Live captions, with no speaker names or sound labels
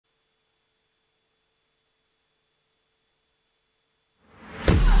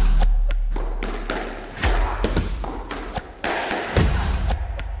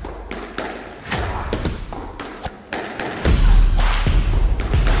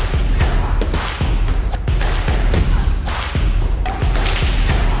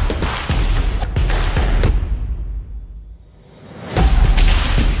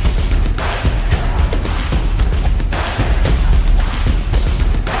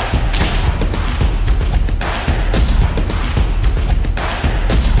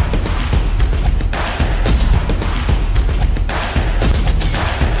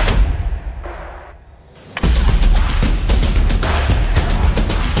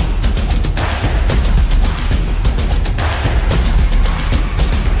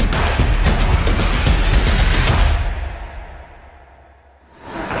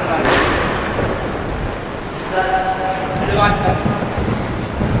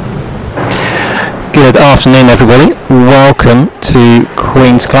Good afternoon, everybody. Welcome to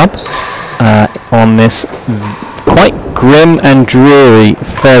Queen's Club on this quite grim and dreary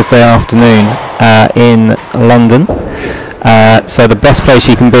Thursday afternoon in London. So the best place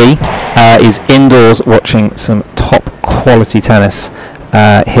you can be is indoors watching some top quality tennis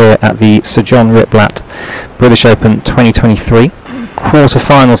here at the Sir John Ritblat British Open 2023.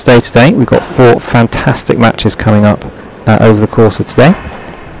 Quarter-finals day today. We've got 4 fantastic matches coming up over the course of today.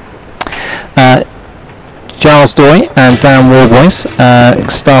 Giles Doy and Dan Warboys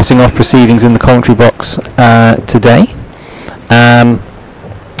starting off proceedings in the commentary box today. And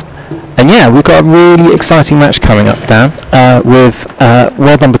yeah, we've got a really exciting match coming up, Dan, with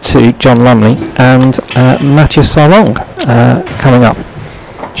world number 2, John Lumley, and Matthieu Sarlangue coming up.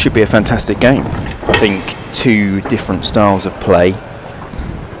 Should be a fantastic game. I think 2 different styles of play,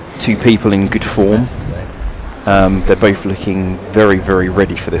 2 people in good form. They're both looking very, very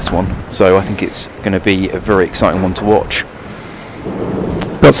ready for this one, so I think it's going to be a very exciting one to watch.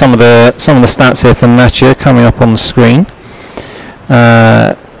 Got some of the stats here from Matthieu coming up on the screen.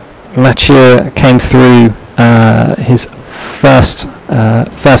 Matthieu came through his first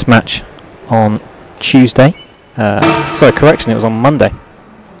match on Tuesday. Sorry, correction, it was on Monday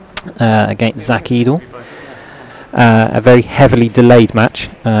against Zach Edel. A very heavily delayed match.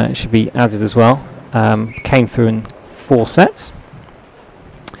 It should be added as well. Came through in 4 sets,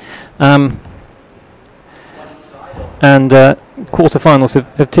 and quarterfinals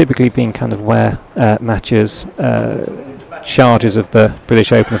have typically been kind of where Matthieu's charges of the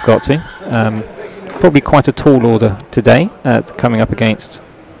British Open have got to. Probably quite a tall order today, coming up against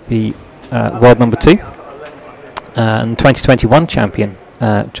the world number 2 and 2021 champion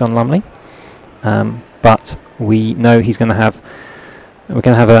John Lumley. But we know he's going to have. We're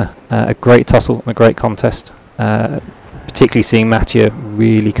going to have a great tussle and a great contest, particularly seeing Matthieu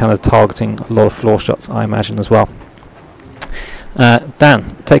really kind of targeting a lot of floor shots, I imagine, as well. Dan,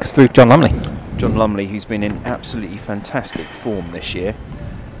 take us through John Lumley. John Lumley, who's been in absolutely fantastic form this year.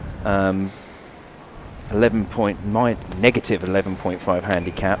 Negative 11.5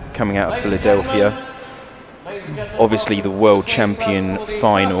 handicap coming out of Philadelphia. Obviously the world champion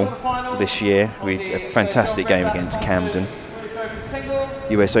final this year with a fantastic game against Camden.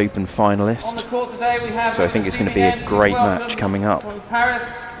 US Open finalist, so I think it's going to be a great match coming up. From Paris,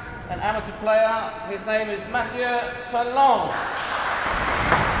 an amateur player, his name is Matthieu Sarlangue.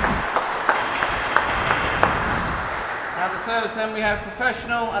 Now the service end we have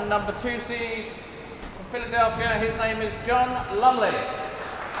professional and number 2 seed from Philadelphia, his name is John Lumley.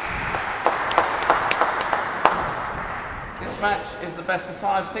 This match is the best of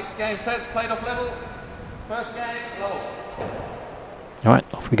 5 6-game sets, played off level. First game, level. All right,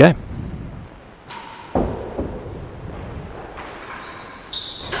 off we go.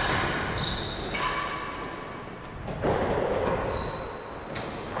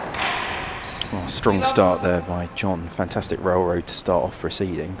 Well, strong start there by John. Fantastic railroad to start off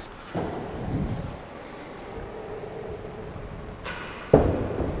proceedings.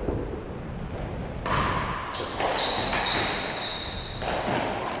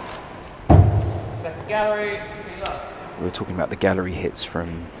 Second gallery. We were talking about the gallery hits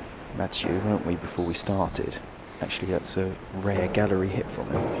from Matthieu, weren't we, before we started? Actually, that's a rare gallery hit from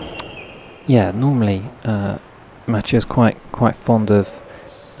him. Yeah, normally Matthieu's quite fond of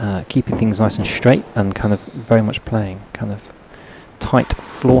keeping things nice and straight and kind of very much playing kind of tight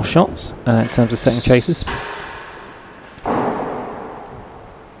floor shots in terms of setting chases.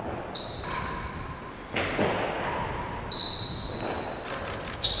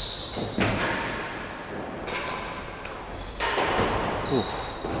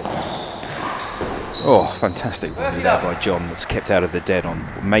 Oh, fantastic volley there by John that's kept out of the dead on.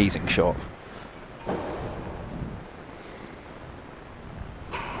 Amazing shot.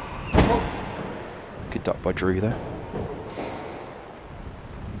 Good duck by Drew there.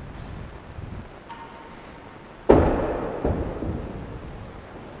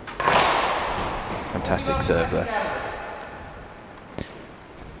 Fantastic serve there.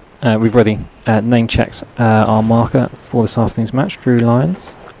 We've already name checked our marker for this afternoon's match, Drew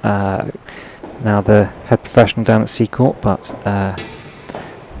Lyons. Now the head professional down at Seacourt, but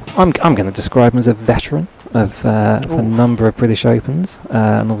I'm going to describe him as a veteran of a number of British Opens,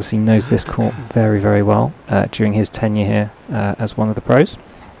 and obviously knows this court very, very well during his tenure here as one of the pros.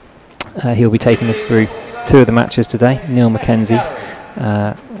 He'll be taking us through 2 of the matches today. Neil Mackenzie,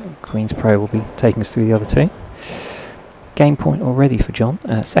 Queen's Pro, will be taking us through the other 2. Game point already for John.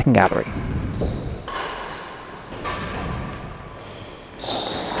 Second gallery.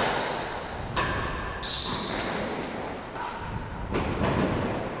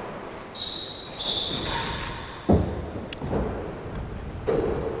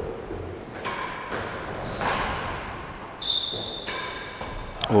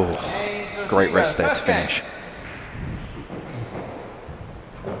 Oh, great rest there to finish.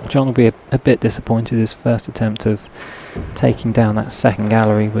 John will be a bit disappointed. His first attempt of taking down that second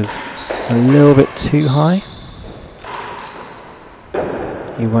gallery was a little bit too high.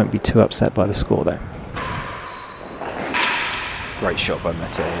 He won't be too upset by the score though. Great shot by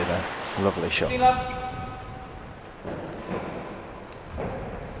Matthieu there. Lovely shot.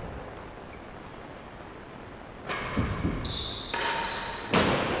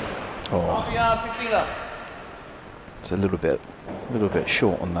 Oh, it's a little bit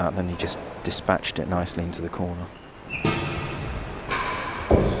short on that, and then he just dispatched it nicely into the corner.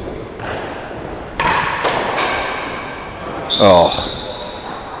 Oh,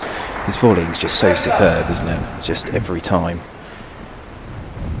 his volleying is just so superb, isn't it? It's just every time.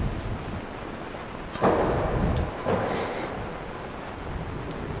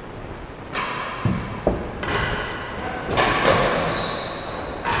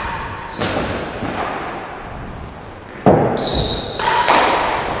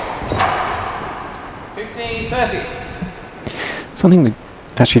 Something we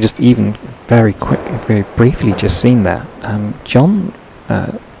actually just even very briefly just seen there. John,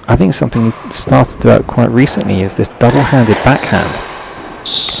 I think something we started to do out quite recently is this double-handed backhand,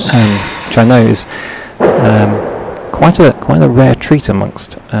 which I know is quite a rare treat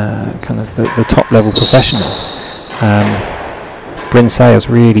amongst kind of the top-level professionals. Bryn Sayers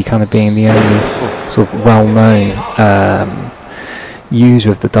really kind of being the only sort of well-known user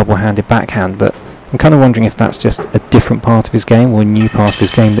of the double-handed backhand, but I'm kind of wondering if that's just a different part of his game or a new part of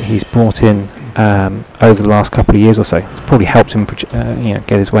his game that he's brought in over the last couple of years or so. It's probably helped him get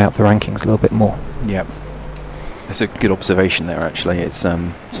his way up the rankings a little bit more. Yeah, that's a good observation there actually. It's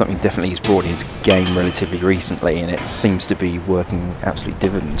something definitely he's brought into game relatively recently, and it seems to be working absolute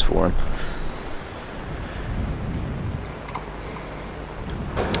dividends for him.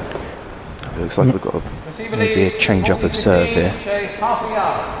 It looks like we've got maybe a change up of serve here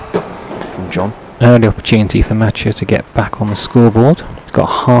from John. Early opportunity for Matthieu to get back on the scoreboard. He's got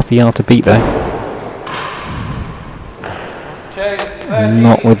half a yard to beat though.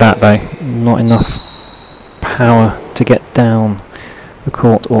 Not with that though. Not enough power to get down the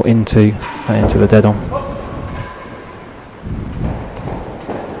court or into the dead on.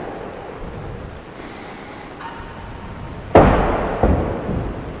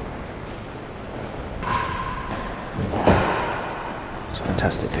 It's a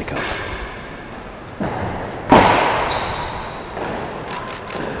fantastic pickup.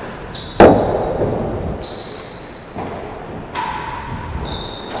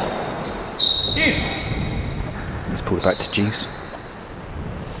 Let's pull it back to Juice.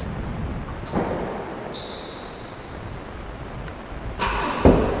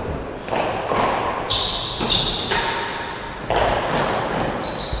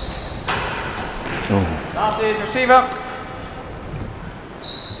 Receiver.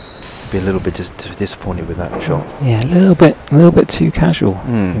 Be a little bit disappointed with that shot. Yeah, a little bit too casual,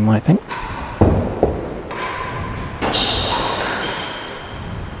 you might think.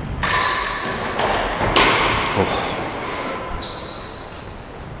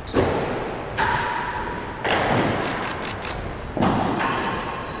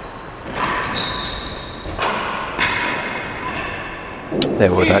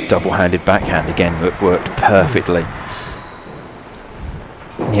 There with that double-handed backhand again that worked perfectly.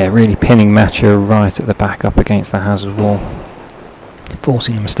 Yeah, really pinning Matthieu right at the back up against the hazard wall,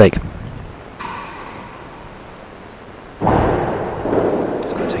 forcing a mistake.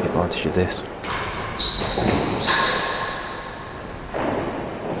 Just got to take advantage of this.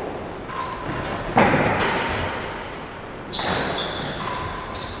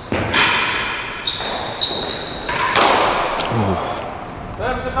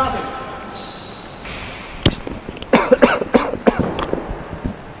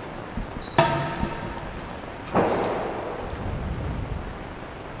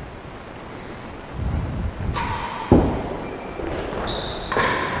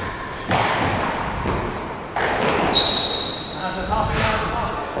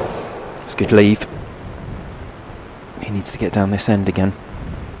 Good leave. He needs to get down this end again.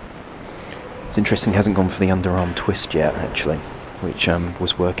 It's interesting he hasn't gone for the underarm twist yet actually, which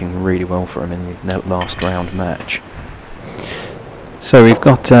was working really well for him in the last round match. So we've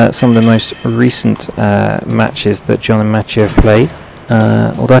got some of the most recent matches that John and Matthieu have played,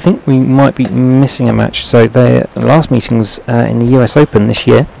 although I think we might be missing a match. So the last meeting was in the US Open this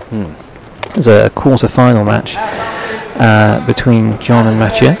year. It was a quarter-final match between John and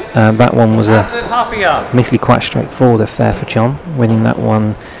Matthieu. That one was admittedly quite straightforward affair for John, winning that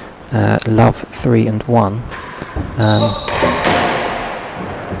one love 3-1.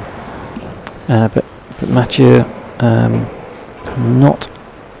 but Matthieu not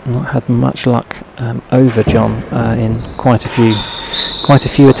had much luck over John in quite a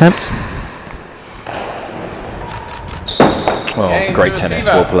few attempts. Well, great tennis,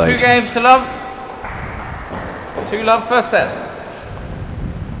 well played. 2 games to love. 2-love first set.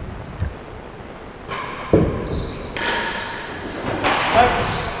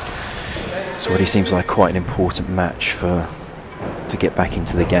 This already seems like quite an important match to get back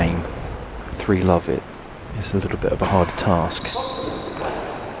into the game. 3-love it is a little bit of a harder task.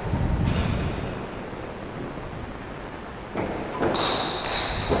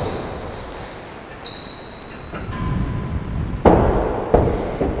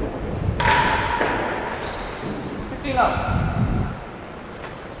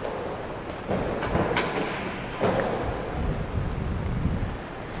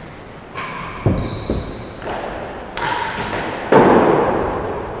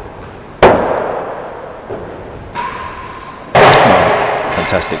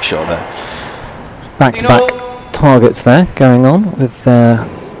 Fantastic shot there. Back-to-back targets there going on with a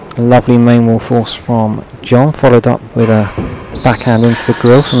lovely main wall force from John, followed up with a backhand into the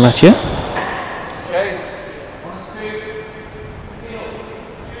grill from Matthieu.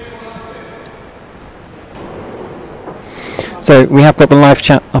 So we have got the live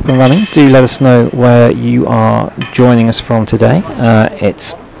chat up and running. Do let us know where you are joining us from today.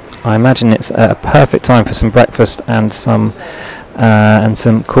 I imagine it's a perfect time for some breakfast and some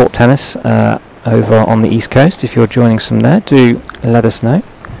court tennis over on the East Coast. If you're joining us from there, do let us know.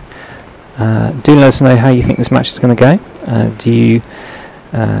 Do let us know how you think this match is going to go. Do you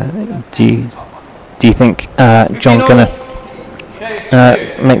think John's going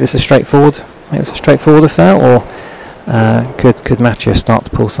to make this a straightforward affair, or could Matthieu start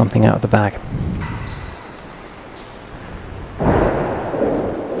to pull something out of the bag?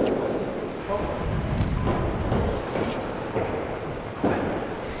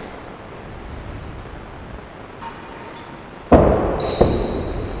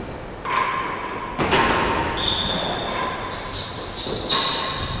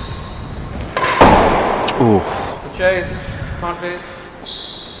 Chase, time please.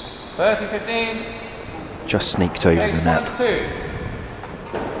 30-15. Just sneaked over the net. 2.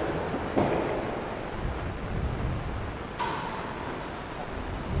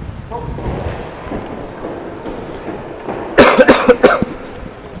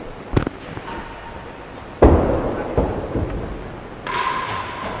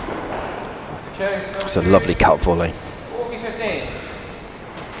 It's a lovely cut volley. 40-15.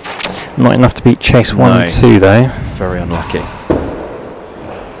 Not enough to beat Chase 1 and 2 though. Very unlucky.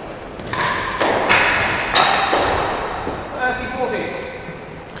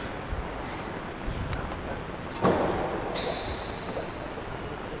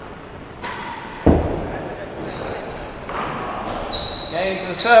 Game to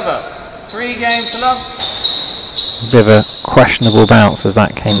the server. 3 games to love. A bit of a questionable bounce as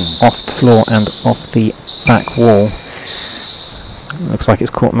that came off the floor and off the back wall. Looks like it's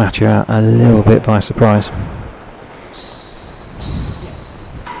caught Matthieu out a little bit by surprise.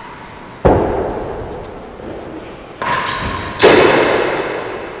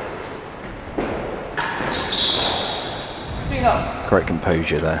 Great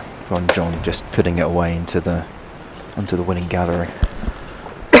composure there from John, just putting it away into the winning gallery.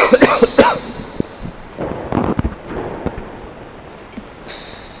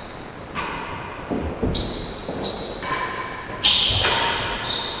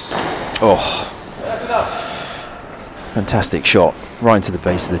 Oh, fantastic shot, right into the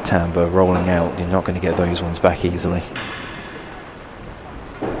base of the tambour, rolling out. You're not going to get those ones back easily.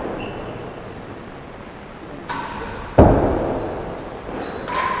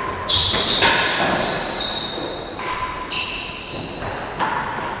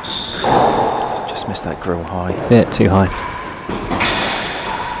 Just missed that grill high. Bit too high.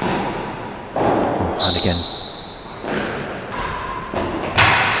 Oh, and again.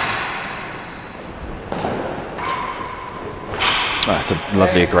 That's a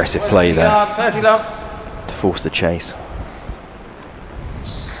lovely aggressive play there to force the chase.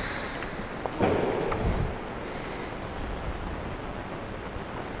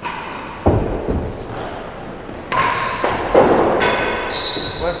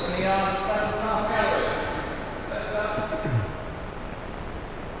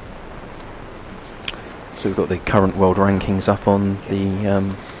 So we've got the current world rankings up on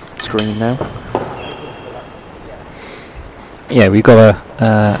the screen now. Yeah, we've got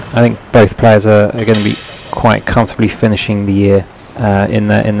I think both players are going to be quite comfortably finishing the year in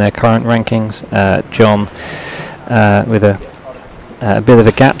their current rankings. John with a a bit of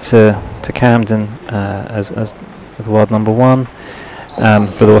a gap to Camden as world number 1,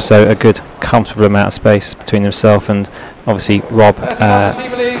 but also a good comfortable amount of space between himself and obviously Rob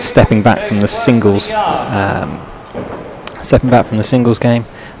stepping back from the singles game.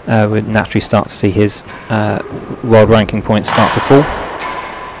 We'd naturally start to see his world ranking points start to fall,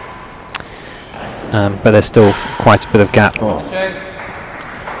 but there's still quite a bit of gap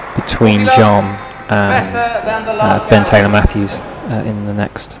between John and Ben Taylor Matthews in the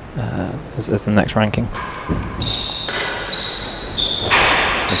next as the next ranking.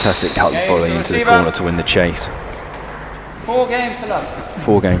 Fantastic cut volley into the corner to win the chase. 4 games to love.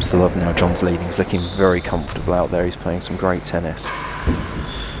 4 games to love now. John's leading. He's looking very comfortable out there. He's playing some great tennis.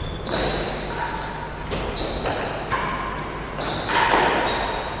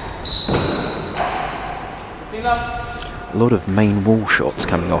 A lot of main wall shots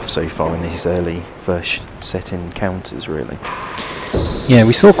coming off so far in these early first set encounters, really. Yeah,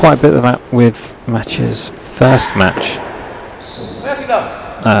 we saw quite a bit of that with Matthieu's first match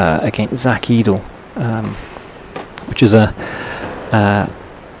against Zach Edel, which is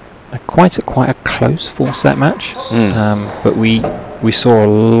quite a close 4-set match. But we saw a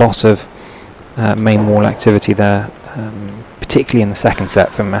lot of main wall activity there, particularly in the second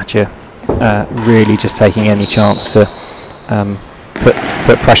set from Matthieu, really just taking any chance to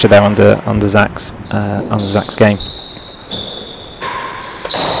put pressure there under Zach's game.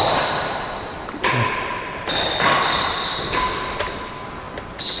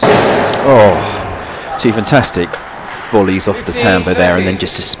 Oh, 2 fantastic volleys off the timbre there, and then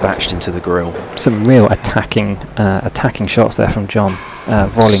just dispatched into the grill. Some real attacking shots there from John,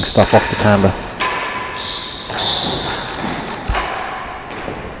 volleying stuff off the timbre.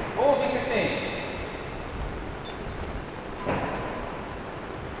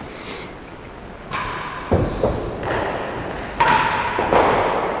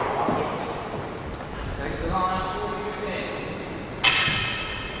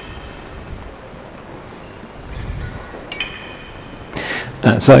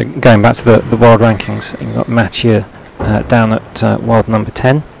 So going back to the world rankings, you've got Matthieu down at world number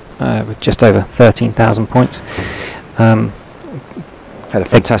 10 with just over 13,000 points. Had a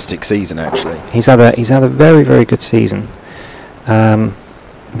fantastic season, actually. He's had a very good season. The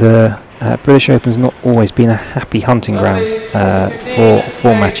British Open's not always been a happy hunting ground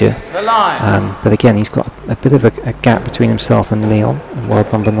for Matthieu, but again he's got a bit of a gap between himself and Leon,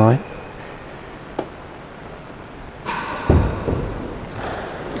 world number 9.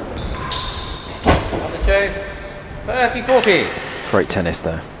 30-40. Great tennis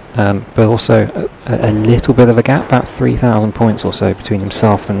there. But also a little bit of a gap, about 3,000 points or so between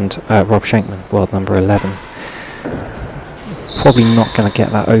himself and Rob Schenkman, world number 11. Probably not going to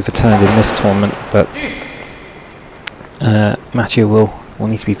get that overturned in this tournament, but Matthieu will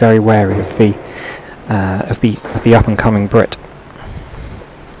need to be very wary of the up and coming Brit,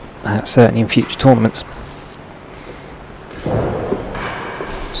 certainly in future tournaments.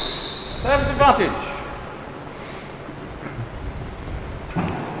 Service advantage.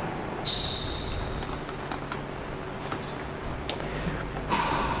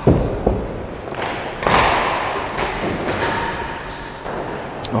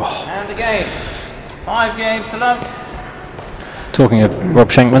 And again, 5 games to love. Talking of Rob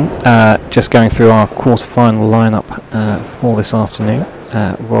Schenkman, just going through our quarter-final lineup for this afternoon.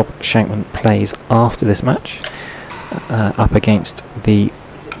 Rob Schenkman plays after this match, up against the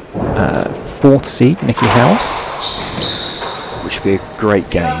 4th seed, Nikki Howell. Which would be a great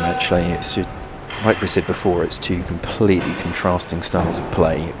game, actually. It's like we said before, it's 2 completely contrasting styles of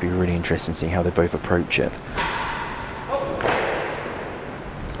play. It'd be really interesting to see how they both approach it.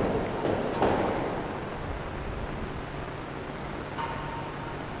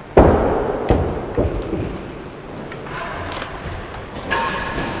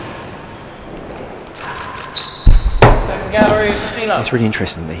 It's really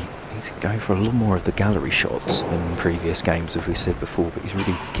interesting that he's going for a lot more of the gallery shots than previous games, as we said before, but he's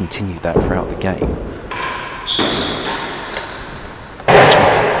really continued that throughout the game.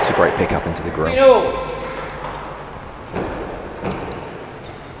 It's a great pick up into the grill.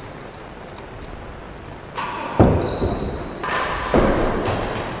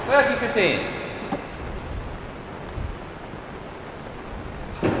 30-15.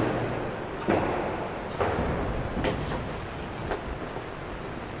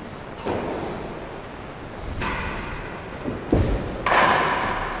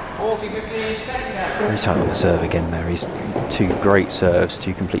 Very tight on the serve again there. He's 2 great serves,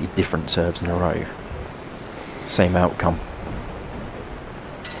 2 completely different serves in a row. Same outcome.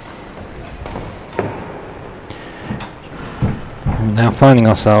 Now finding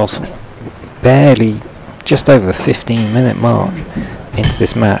ourselves barely just over the 15-minute mark into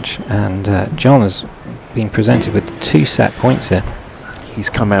this match, and John has been presented with 2 set points here. He's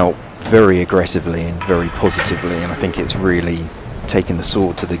come out very aggressively and very positively, and I think it's really taken the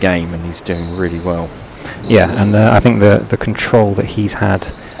sword to the game, and he's doing really well. Yeah, and I think the control that he's had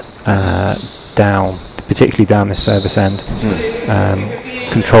down, particularly down this service end,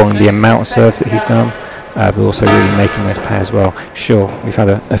 controlling the amount of serves that he's done, but also really making those pay as well. Sure, we've had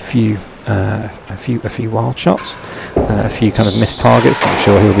a few wild shots, a few kind of missed targets that I'm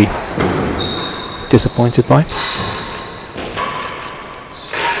sure he'll be disappointed by.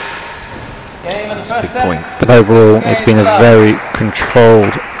 That's a big point. But overall, it's been a very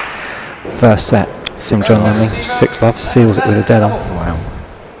controlled first set from John Lumley. 6-love, seals it with a dead on. Wow,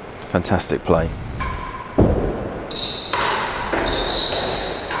 fantastic play.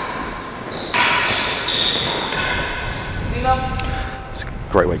 It's a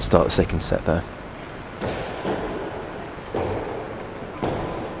great way to start the second set there.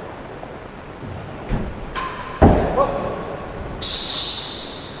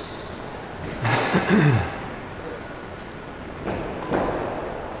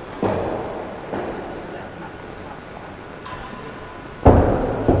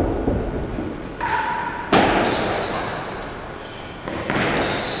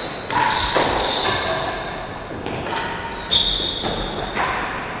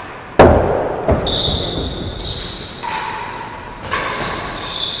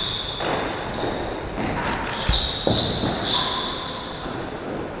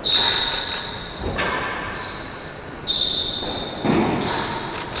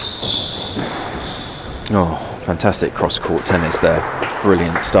 Oh, fantastic cross-court tennis there.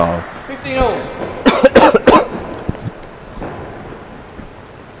 Brilliant style. 15-all.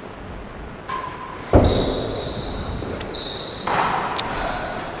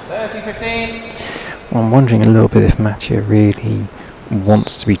 30-15. Well, I'm wondering a little bit if Matthieu really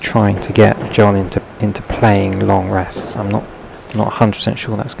wants to be trying to get John into playing long rests. I'm not 100%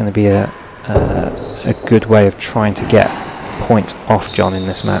 sure that's going to be a good way of trying to get points off John in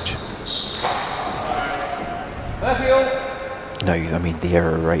this match. No, I mean the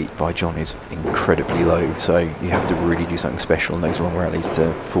error rate by John is incredibly low, so you have to really do something special in those long rallies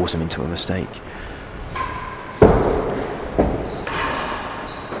to force him into a mistake.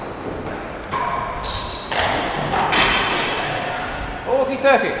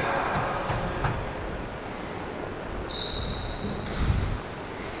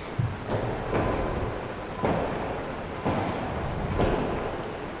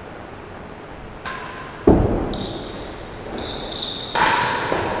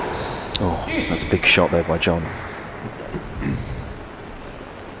 Oh, that's a big shot there by John.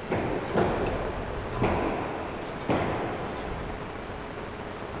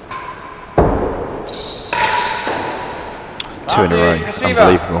 Two in a row,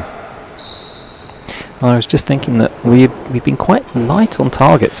 unbelievable. I was just thinking that we've been quite light on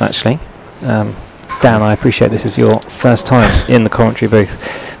targets actually. Dan, I appreciate this is your first time in the commentary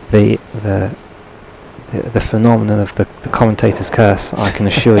booth. The phenomenon of the commentator's curse, I can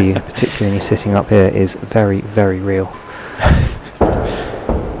assure you, particularly when you're sitting up here, is very, very real.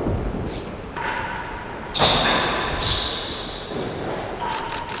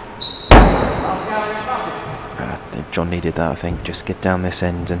 John needed that, I think. Just get down this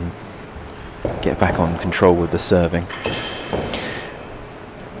end and get back on control with the serving.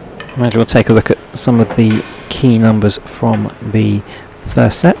 Maybe we'll take a look at some of the key numbers from the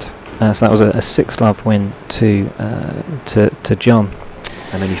first set. So that was a 6-love win to John.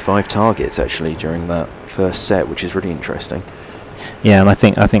 And only 5 targets actually during that first set, which is really interesting. Yeah, and I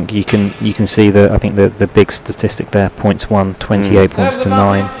think you can see the big statistic there. Points won, 28 points to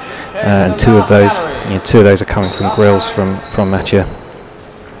 9, and two of those are coming from grills from Matthieu.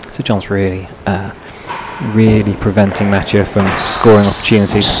 So John's really preventing Matthieu from scoring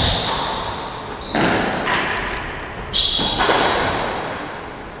opportunities.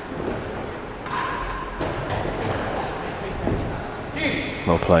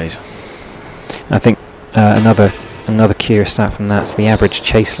 Well played. I think another curious stat from that's the average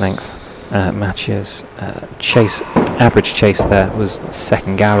chase length. Matthieu's average chase there was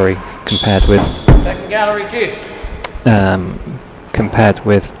second gallery compared with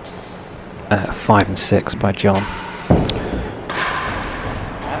 5 and 6 by John.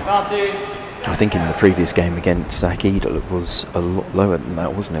 I think in the previous game against Sakid it was a lot lower than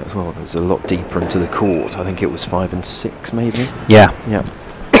that, wasn't it, as well? It was a lot deeper into the court. I think it was 5 and 6 maybe. Yeah.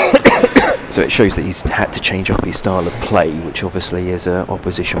 So it shows that he's had to change up his style of play, which obviously is an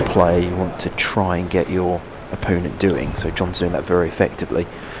opposition play. You want to try and get your opponent doing. So John's doing that very effectively.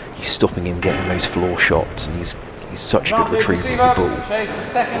 He's stopping him getting those floor shots, and he's such a good retriever of the ball. Chase the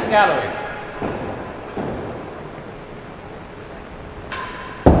second gallery.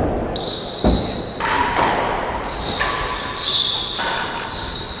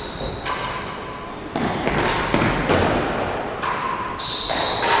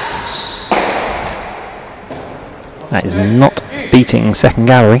 That is not beating second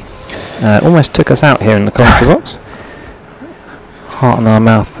gallery. Almost took us out here in the commentary box. Heart in our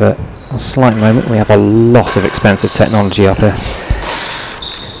mouth for a slight moment. We have a lot of expensive technology up here.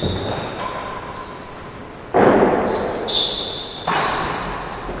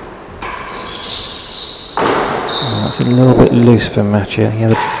 That's a little bit loose for Matthieu. He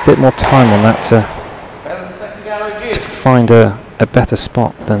had a bit more time on that to find a better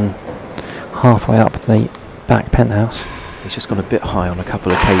spot than halfway up the back penthouse. He's just gone a bit high on a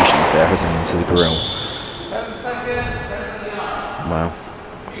couple of occasions there, hasn't he, into the grill. Wow.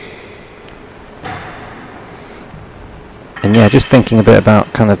 And yeah, just thinking a bit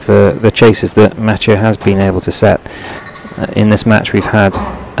about kind of the chases that Matthieu has been able to set. In this match we've had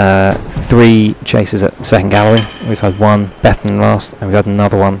 3 chases at second gallery. We've had one better than last, and we've had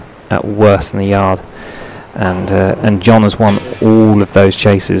another one at worse than the yard. And John has won all of those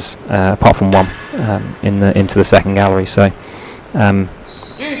chases apart from one into the second gallery. So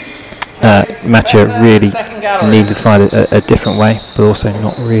Matthieu really needs to find a different way, but also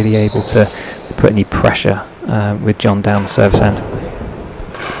not really able to put any pressure with John down the service end.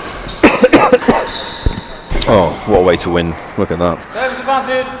 Oh, what a way to win. Look at that. Service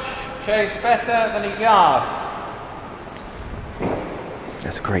advantage, chase better than a yard.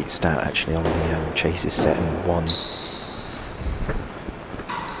 That's a great stat actually on the chases set in 1.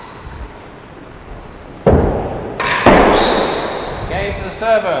 Game to the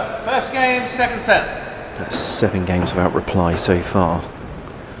server. First game, second set. That's 7 games without reply so far.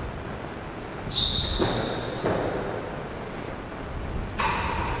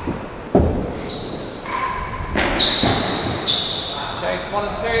 Chase 1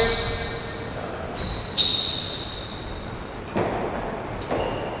 and 2.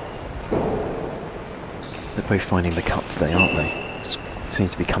 They're both finding the cut today, aren't they?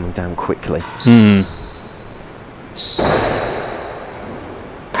 Seems to be coming down quickly.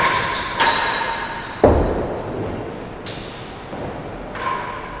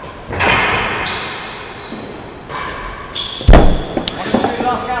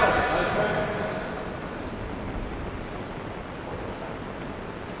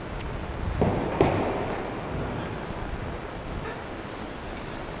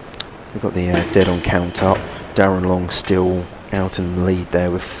 We've got the dead on count up. Darren Long still out in the lead there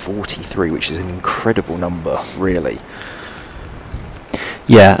with 43, which is an incredible number, really.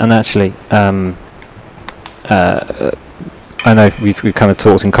 Yeah, and actually, I know we've kind of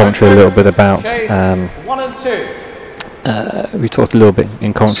talked in commentary a little bit about. 1 and 2. We talked a little bit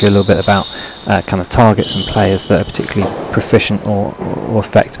in commentary a little bit about kind of targets and players that are particularly proficient or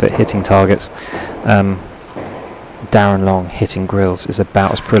effective at hitting targets. Darren Long hitting grills is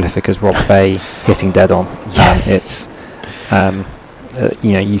about as prolific as Rob Fay hitting dead on. It's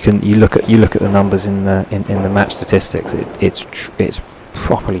you know, you look at the numbers in the match statistics. It's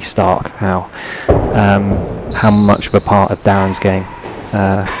properly stark how much of a part of Darren's game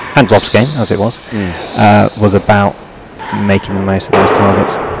and Rob's game, as it was about making the most of those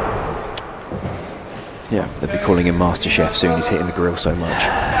targets. Yeah, they'll be calling him Master Chef soon. He's hitting the grill so much.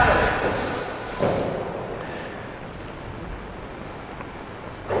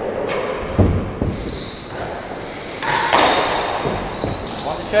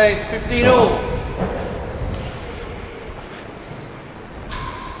 Chase 15 all.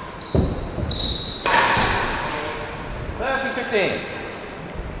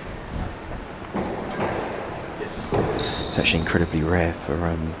 It's actually incredibly rare for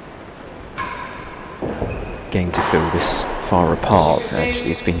game to feel this far apart.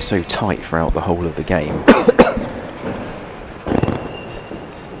 Actually, it's been so tight throughout the whole of the game.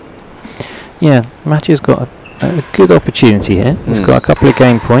 Yeah, Matthieu's got a good opportunity here. He's got a couple of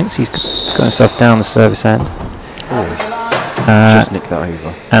game points. He's got himself down the service end. Just nicked that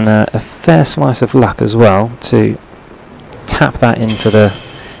over. And a fair slice of luck as well to tap that into the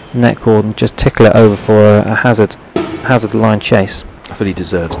net cord and just tickle it over for a hazard line chase. I feel he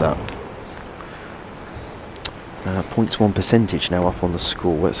deserves that. 0.1 percentage now up on the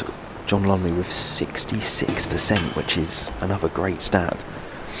score. It's John Lumley with 66%, which is another great stat.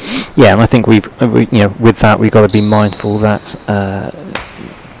 Yeah, and I think with that we've got to be mindful that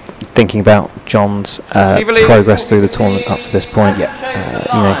thinking about John's progress through the tournament up to this point. He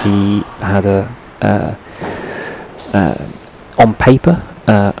had on paper,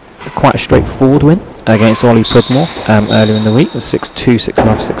 quite a straightforward win against Ollie Pridmore earlier in the week. It was 6-2,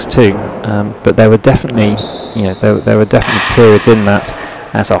 6-0, 6-2. But there were definitely, there were definitely periods in that.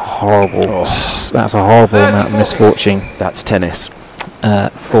 That's a horrible amount of misfortune. That's tennis.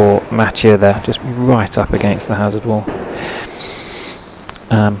 For Matthieu there, just right up against the hazard wall.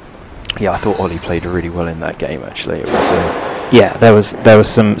 Yeah, I thought Ollie played really well in that game. Actually, it was. Yeah, there was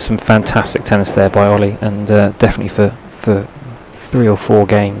some fantastic tennis there by Ollie, and definitely for 3 or 4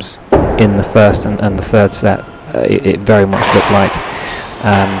 games in the first and the third set, it very much looked like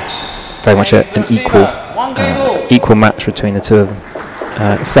very much an equal match between the two of them.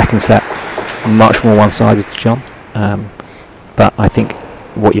 Second set, much more one-sided to John, but I think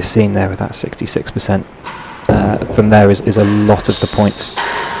what you're seeing there with that 66% from there is a lot of the points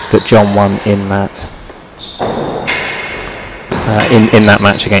that John won in that in that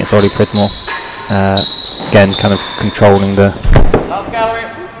match against Ollie Pridmore. Again, kind of controlling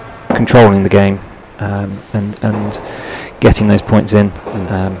the game and getting those points in.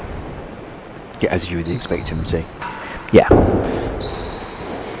 Yeah, as you would expect him to. Yeah.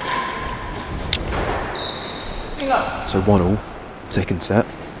 So 1-1, second set.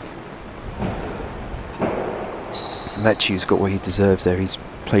 Matthieu's got what he deserves there. He's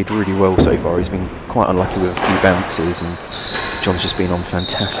played really well so far. He's been quite unlucky with a few bounces, and John's just been on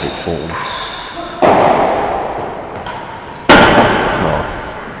fantastic form.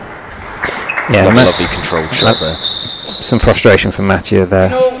 Yeah, lovely controlled shot there. Some frustration from Matthieu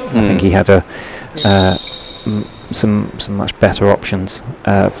there. I think he had some much better options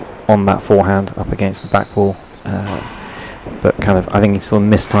on that forehand up against the back wall. But kind of, I think he sort of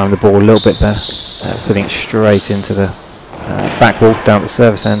mistimed the ball a little bit there, putting it straight into the back wall down the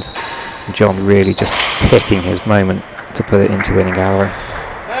service end. And John really just picking his moment to put it into winning gallery.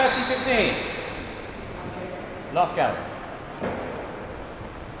 30-15. Last gallery.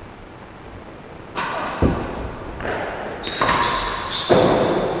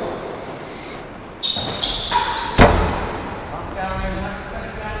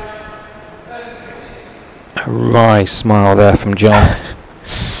 A wry smile there from John.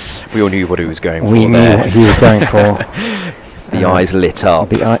 We all knew what he was going for. We knew what he was going for. The eyes lit up.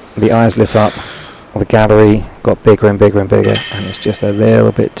 The eyes lit up. The gallery got bigger and bigger and bigger, and it's just a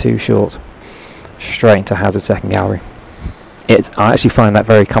little bit too short. Straight into hazard second gallery. I actually find that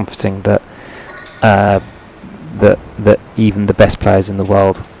very comforting that that even the best players in the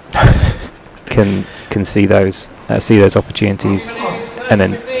world can see those opportunities and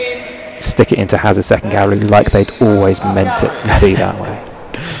then stick it into hazard second gallery like they'd always meant it to be that way.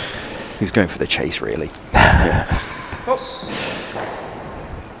 He was going for the chase, really. Yeah.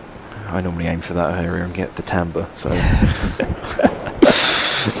 I normally aim for that area and get the timbre, so.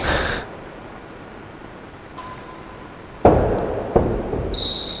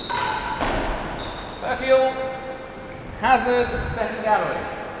 Hazard second gallery.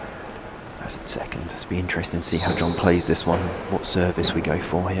 Hazard second. It'll be interesting to see how John plays this one, what service we go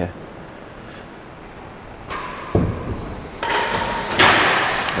for here.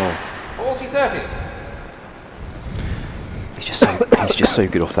 Oh. 40-30. He's just so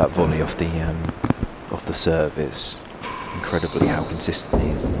good off that volley, off the serve. It's incredibly how consistent he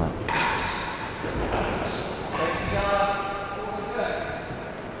is on that.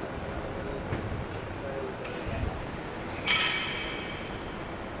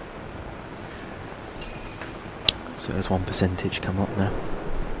 So there's 1% come up now.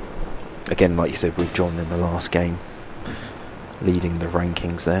 Again, like you said with John in the last game, leading the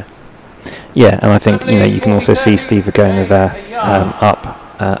rankings there. Yeah, and I think you can also see Steve Agona there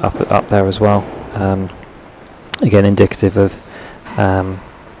up there as well. Again, indicative of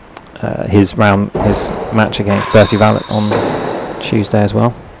his match against Bertie Vallet on Tuesday as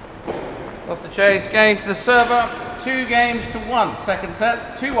well. Lost the chase, game to the server, 2-1. Second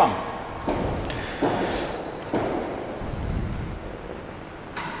set, 2-1.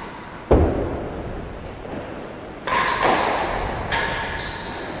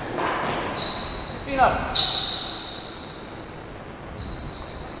 Up.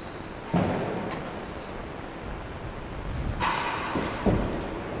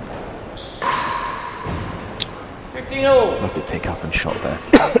 15-all. Lovely pick up and shot there.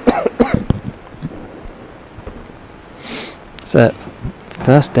 So,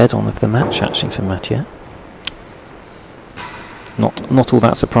 first dead on of the match actually for Matthieu. Not all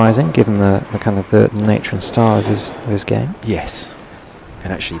that surprising given the kind of the nature and style of his game. Yes.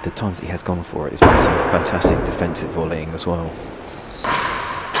 And actually, the times he has gone for it, it's been some fantastic defensive volleying as well.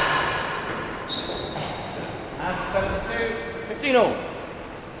 And 15-all.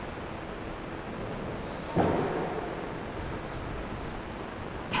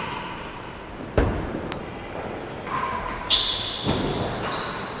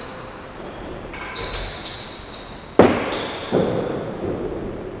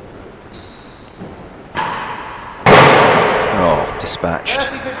 dispatched.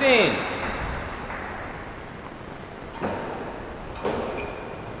 30-15.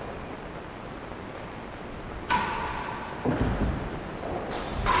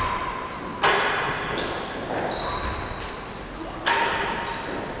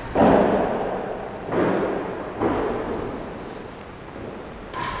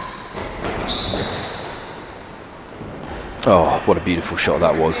 Oh, what a beautiful shot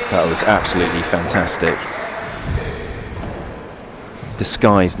that was. That was absolutely fantastic.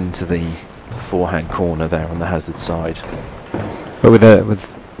 Disguised into the forehand corner there on the hazard side. But with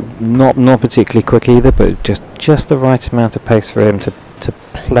not particularly quick either, but just the right amount of pace for him to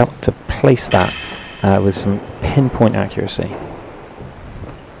place that with some pinpoint accuracy.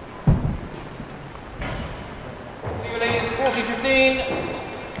 40-15.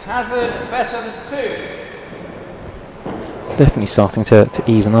 Hazard better than 2. Definitely starting to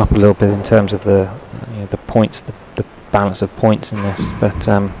even up a little bit in terms of the the points, the balance of points in this, but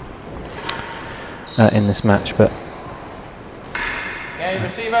in this match. But Game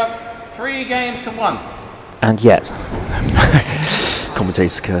receiver, 3 games to 1. and yet,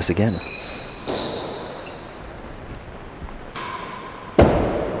 Commentator's curse again.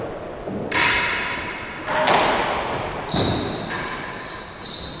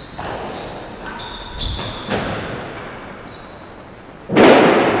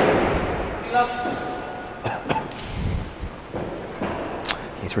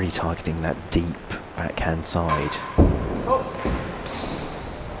 He's really targeting that deep backhand side,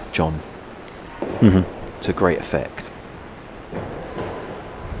 John, to great effect.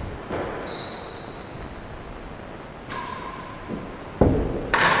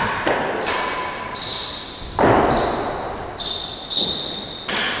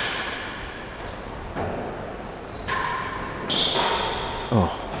 Oh,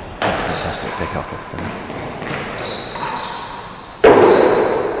 fantastic pick-up off there.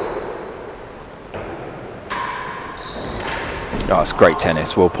 Oh, it's great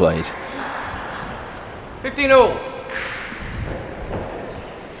tennis, well played. 15-all.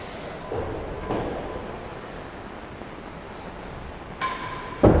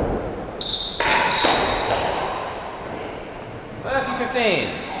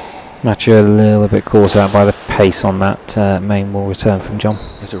 Matthieu a little bit caught out by the pace on that main wall return from John.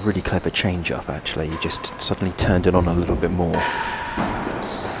 It was a really clever change-up actually, he just suddenly turned it on a little bit more.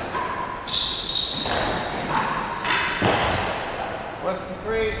 Western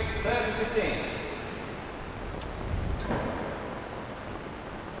 3, 30-15.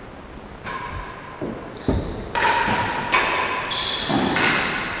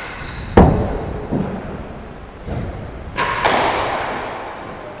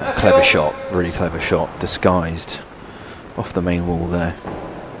 Clever shot, really clever shot, disguised off the main wall there.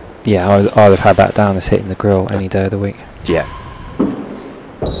 Yeah, I'd have had that down as hitting the grill any day of the week. Yeah.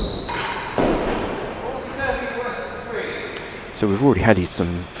 So we've already had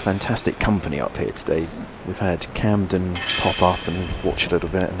some fantastic company up here today. We've had Camden pop up and watch a little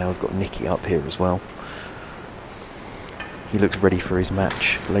bit, and now we've got Nicky up here as well. He looks ready for his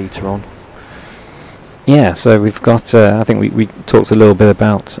match later on. Yeah, so we've got, I think we talked a little bit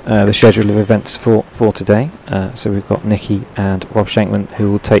about the schedule of events for today. So we've got Nicky and Rob Shankman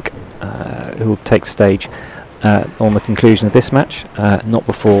who will take stage on the conclusion of this match, not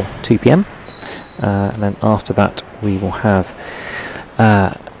before 2 p.m. And then after that we will have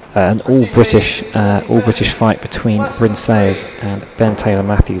an all British fight between Bryn Sayers and Ben Taylor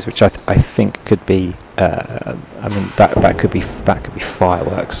Matthews, which I think could be, I mean that could be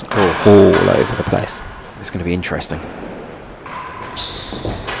fireworks all over the place. It's going to be interesting.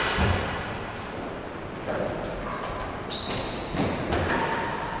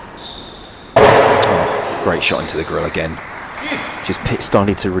 Oh, great shot into the grill again. Just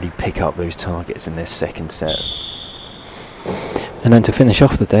starting to really pick up those targets in this second set. And then to finish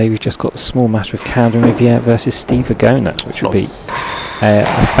off the day, we've just got a small matter of Camden Riviere versus Steve Agona, which would be a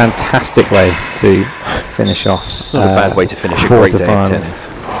fantastic way to finish off. It's not a bad way to finish a great day of tennis.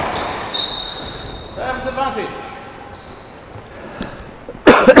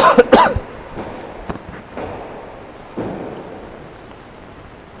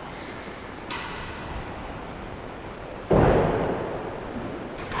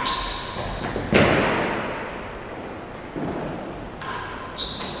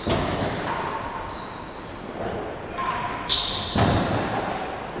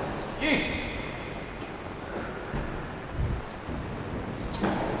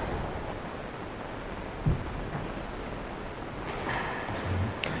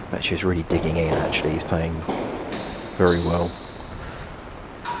 Matthieu's really digging in actually, he's playing very well.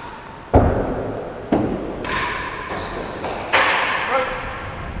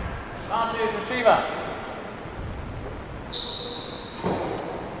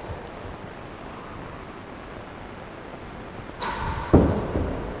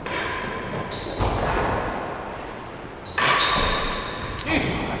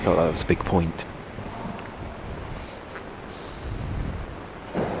 that was a big point.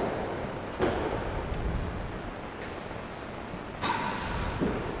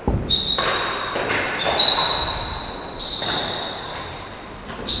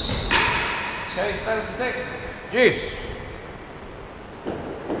 Okay, 76. Juice.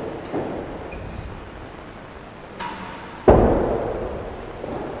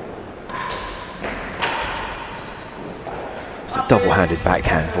 It's a double-handed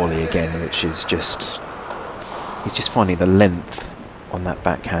backhand volley again, which is just... He's just finding the length on that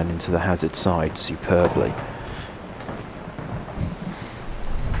backhand into the hazard side superbly.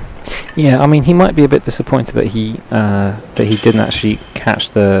 Yeah, I mean, he might be a bit disappointed that he didn't actually catch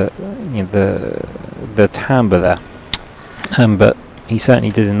the the timbre there, but he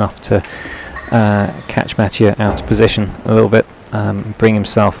certainly did enough to catch Matthieu out of position a little bit, bring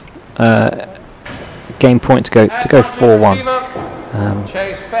himself game point to go 4-1,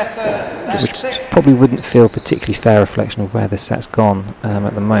 which probably wouldn't feel a particularly fair reflection of where this set's gone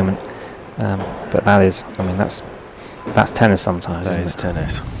at the moment, but that is, I mean, that's tennis sometimes. That isn't is it?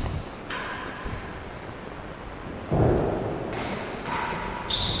 tennis.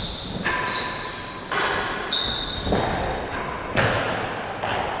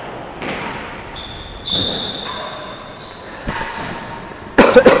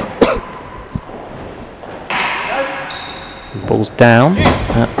 Ball's down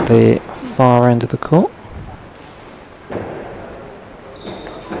at the far end of the court.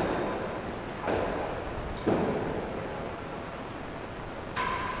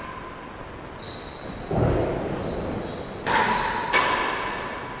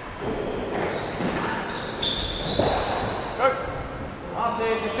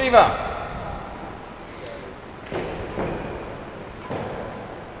 Matthieu, receiver.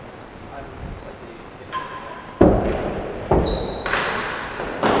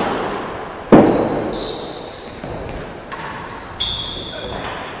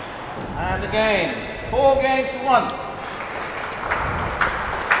 And again, 4 games to 1.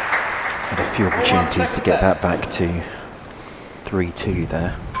 Had a few opportunities to get that back to 3-2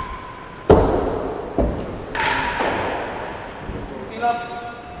 there.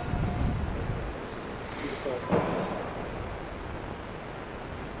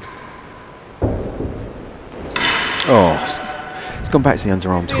 Oh, it's gone back to the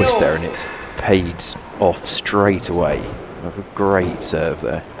underarm twist there, and it's paid off straight away. Have a great serve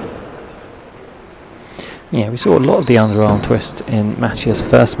there. Yeah, we saw a lot of the underarm twist in Matthieu's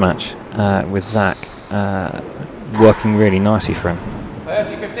first match with Zach, working really nicely for him.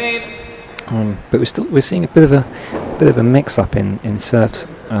 30-15. But we're seeing a bit of a mix-up in serves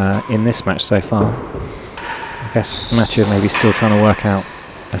in this match so far. I guess Matthieu maybe still trying to work out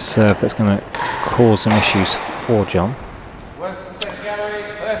a serve that's going to cause some issues for John.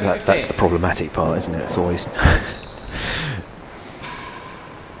 That's the problematic part, isn't it? It's always...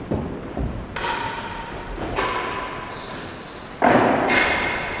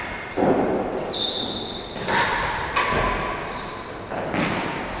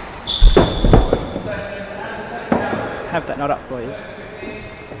 Have that not up for you.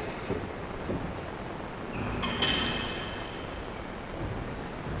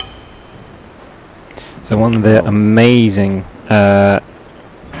 So one of the amazing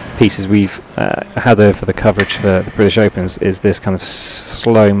pieces we've had over for the coverage for the British Opens is this kind of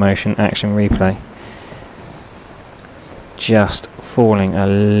slow motion action replay. Just falling a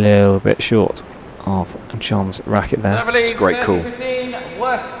little bit short of John's racket there. It's a great call. 15,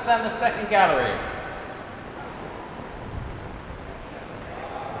 worse than the second gallery.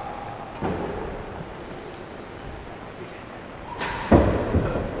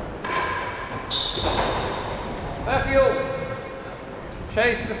 Matthieu,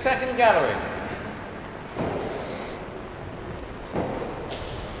 chase the second gallery.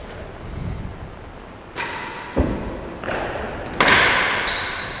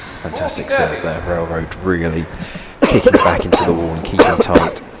 Fantastic serve there. Railroad really kicking it back into the wall and keeping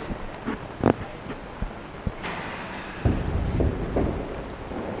tight.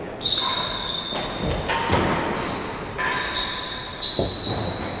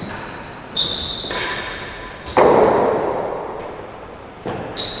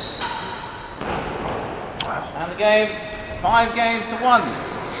 And the game, 5 games to 1.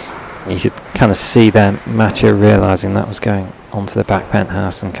 You could kind of see then Matthieu realising that was going onto the back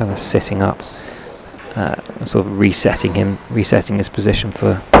penthouse and kind of sitting up, sort of resetting his position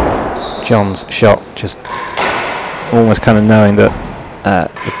for John's shot, just almost kind of knowing that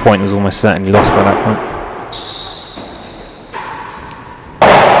the point was almost certainly lost by that point.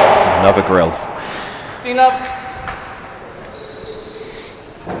 Another grill. 15 up.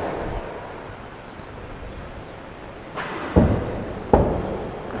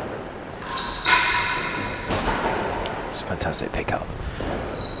 it's a fantastic pickup.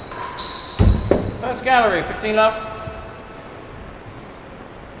 First gallery, 15 love.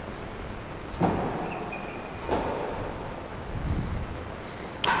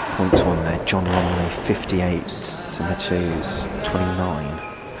 Points one there. John Lumley 58 to Matthieu's 29.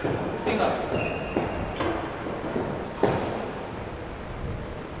 15 love.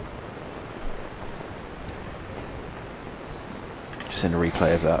 Just in a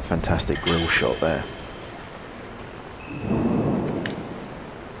replay of that fantastic grill shot there.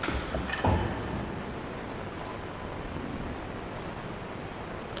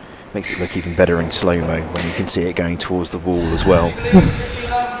 Makes it look even better in slow-mo when you can see it going towards the wall as well.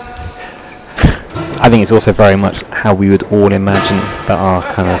 I think it's also very much how we would all imagine that our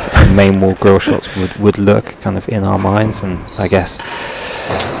kind of main wall grill shots would look kind of in our minds, and I guess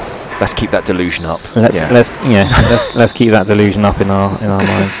Let's keep that delusion up. let's keep that delusion up in our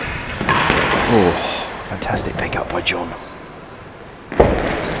minds. Oh, fantastic pickup by John.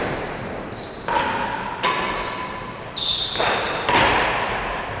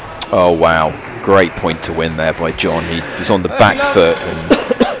 Oh wow, great point to win there by John. He was on the back foot and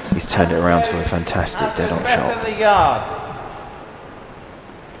he's turned it around to a fantastic dead-on shot. The yard.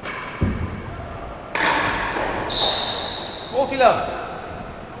 40 love.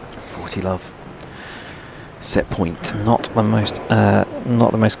 40 love. Set point. Not the most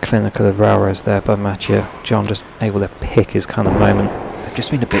clinical of railroads there by Matthieu. John just able to pick his kind of moment. They've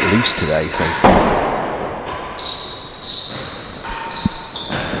just been a bit loose today so far.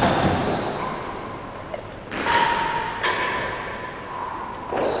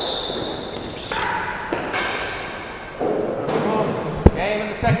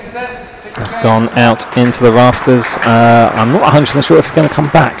 Has gone out into the rafters. I'm not 100% sure if he's going to come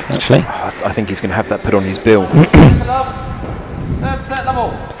back, actually. I think he's going to have that put on his bill.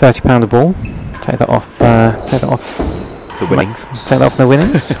 £30 a ball. Take that off. Take that off. The winnings. Take that off the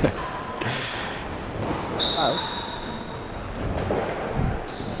winnings.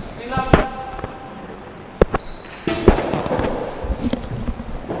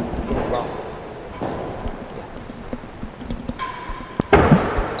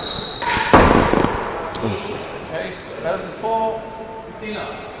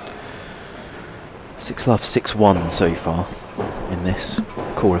 Six love, 6-1 so far in this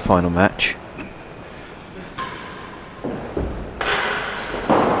quarter-final match.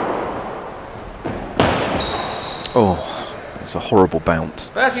 Oh, it's a horrible bounce.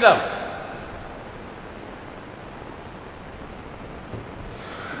 30 love.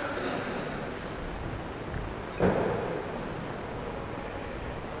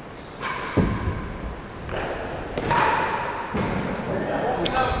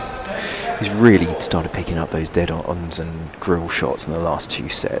 He's really started picking up those dead-ons and grill shots in the last two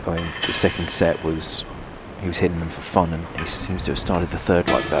sets. I mean, the second set was he was hitting them for fun, and he seems to have started the third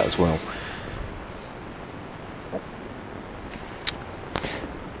like that as well.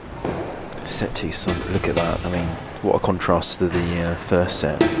 Set two, so look at that. I mean, what a contrast to the first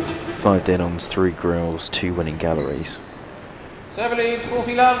set. 5 dead-ons, 3 grills, 2 winning galleries. 7 leads,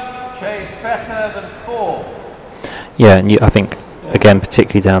 40 love. Chase better than 4. Yeah, and I think again,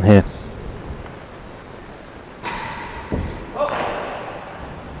 particularly down here.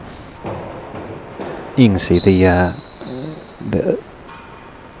 You can see the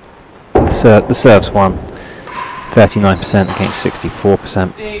serves won 39% against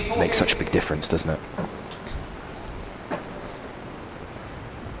 64%. Makes such a big difference, doesn't it?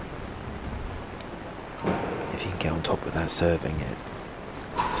 If you can get on top with that serving,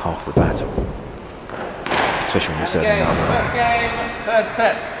 it's half the battle. Especially when you're serving that First game, third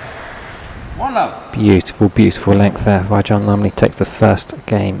set. 1 love. Beautiful, beautiful length there by John Lumley. Takes the first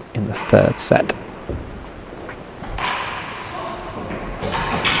game in the third set.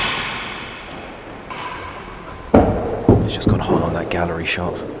 He's just gone high on that gallery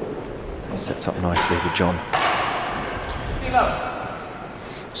shot. Sets up nicely with John.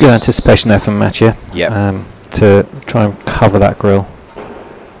 Good anticipation there from Matthieu. Yep. To try and cover that grill.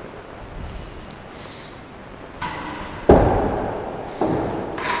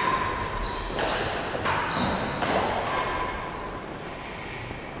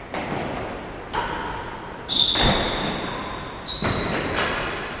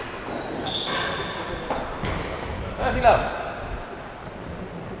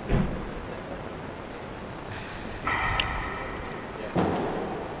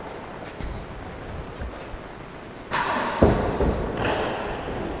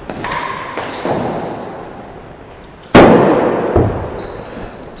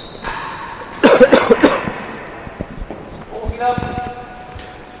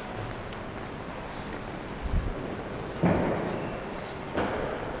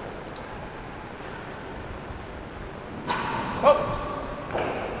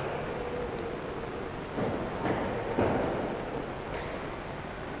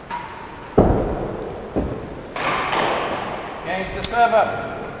 Game to the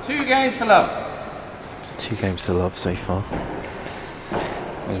server. 2 games to love. So 2 games to love so far.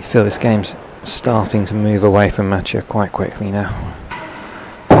 You feel this game's starting to move away from Matthieu quite quickly now.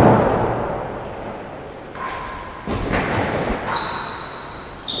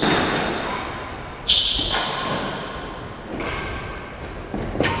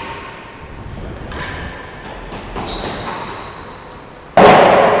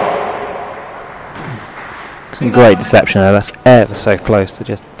 Some great deception there. That's ever so close to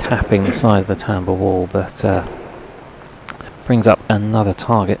just tapping the side of the tambour wall, but brings up another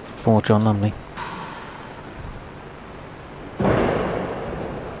target for John Lumley.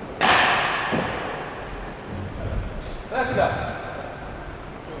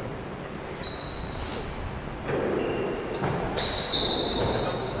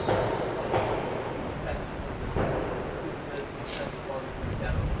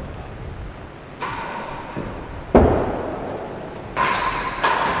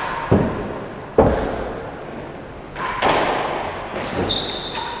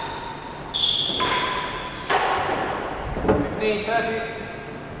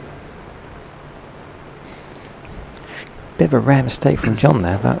 Bit of a rare mistake from John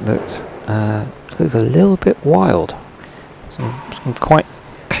there. That looked a little bit wild. Some quite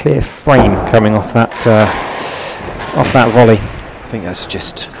clear frame coming off that volley. I think that's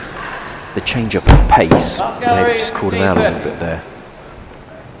just the change up of pace. Maybe just called him out a little bit there.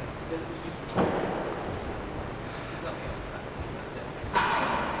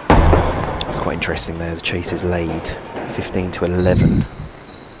 That's quite interesting there. The chase is laid 15 to 11.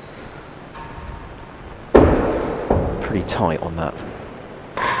 Pretty tight on that.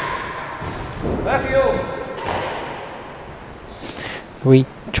 Are we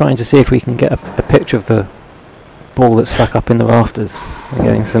trying to see if we can get a picture of the ball that's stuck up in the rafters? We're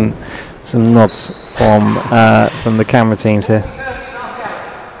getting some nods from the camera teams here.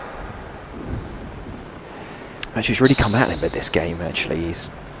 Actually, he's really come at him at this game. Actually,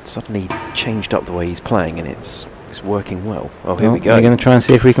 he's suddenly changed up the way he's playing, and it's working well. Oh, here we go. We're going to try and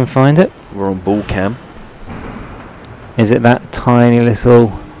see if we can find it. We're on ball cam. Is it that tiny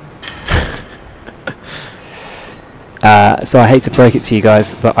little... so I hate to break it to you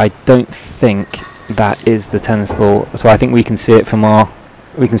guys, but I don't think that is the tennis ball. So I think we can see it from our...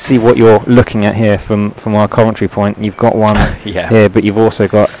 We can see what you're looking at here from our commentary point. You've got one here, but you've also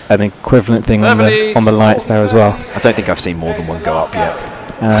got an equivalent thing on the lights there as well. I don't think I've seen more than one go up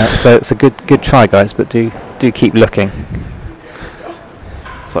yet. So it's a good try, guys, but do keep looking.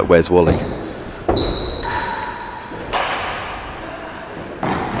 It's like, where's Wally?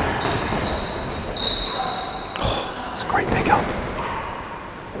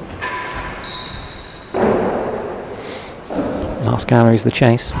 Last gallery's the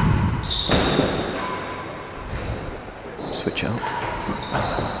chase. Switch out.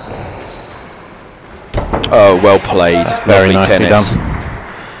 Oh, well played. That's very nicely done.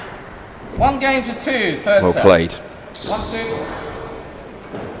 1 game to 2, third well set. Played. 1-2.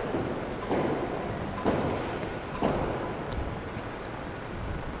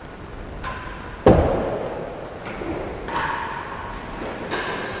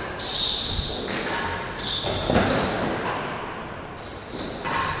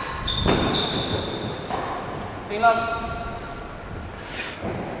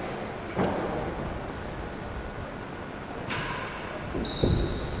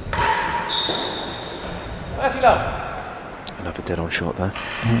 Another dead on shot there.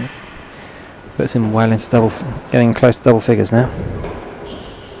 Puts him well into getting close to double figures now.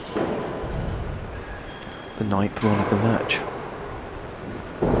 The 9th one of the match.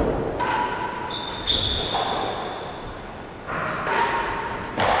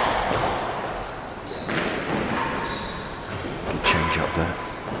 Good change up there.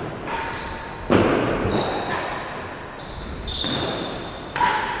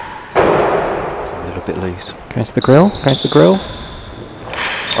 A bit loose. Going to the grill, going to the grill.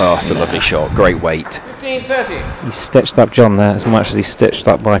 Oh, it's a lovely shot. Great weight. 15-30. He stitched up John there as much as he stitched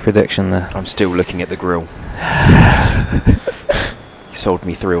up my prediction there. I'm still looking at the grill. He sold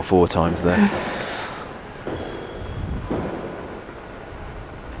me 3 or 4 times there.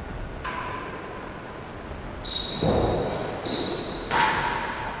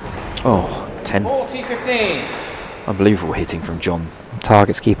 Oh, 10. 40-15. Unbelievable hitting from John.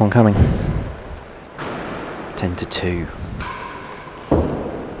 Targets keep on coming. 10 to 2.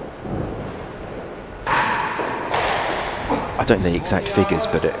 I don't know the exact figures,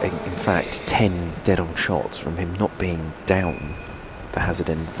 but in fact 10 dead on shots from him not being down the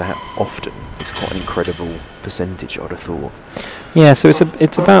hazard end that often is quite an incredible percentage, I'd have thought. Yeah, so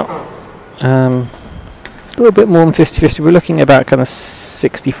it's about a little bit more than 50-50. We're looking at about kind of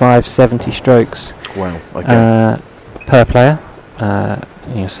 65-70 strokes. Wow. Okay. Per player.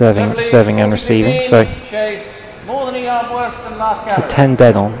 You know, serving and receiving. So more than a yard worse than last so 10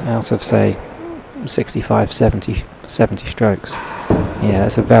 dead on out of say 65-70 strokes. Yeah,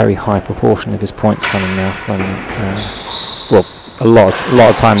 that's a very high proportion of his points coming now from well, a lot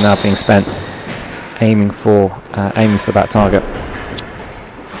of time now being spent aiming for that target. On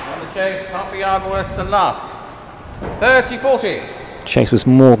the chase, half a yard worse than last. 30-40. Chase was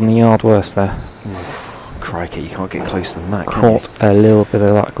more than a yard worse there. Crikey, you can't get closer than that. Caught a little bit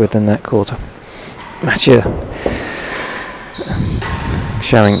of luck with the net quarter. Matthieu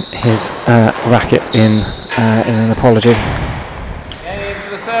showing his racket in an apology.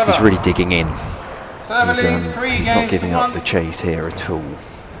 He's really digging in. He's not giving up the chase here at all.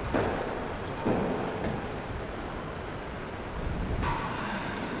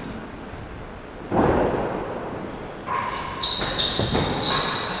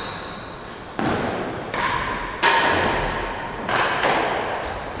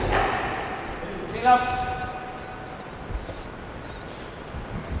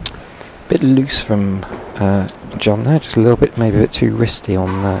 Bit loose from John there, just a little bit, maybe a bit too wristy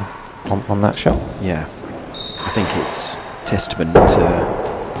on that shot. Yeah, I think it's testament to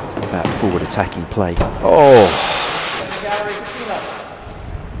that forward attacking play. Oh!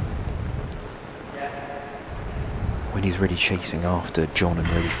 When he's really chasing after John and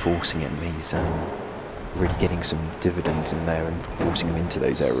really forcing him, he's really getting some dividends in there and forcing him into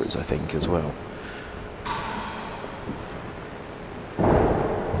those errors, I think, as well.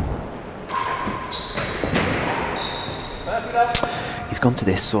 He's gone to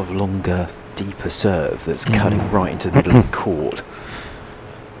this sort of longer, deeper serve that's cutting right into the middle of the court.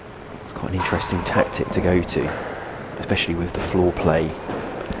 It's quite an interesting tactic to go to, especially with the floor play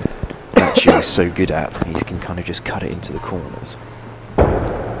that Matthieu is so good at. He can kind of just cut it into the corners.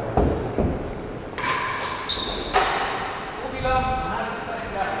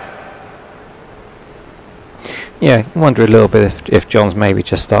 Yeah, I wonder a little bit if John's maybe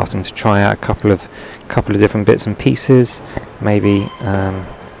just starting to try out a couple of different bits and pieces. Maybe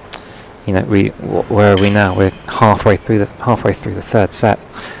you know, where are we now? We're halfway through the third set.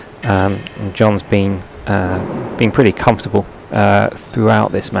 And John's been pretty comfortable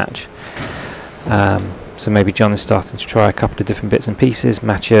throughout this match. So maybe John is starting to try a couple of different bits and pieces.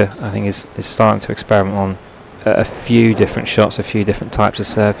 Matthieu, I think, is starting to experiment on a few different shots, a few different types of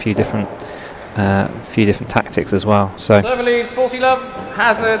serve, a few different tactics as well. So server leads 40-love.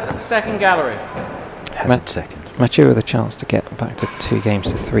 Hazard second gallery. Hazard second. Matthieu with a chance to get back to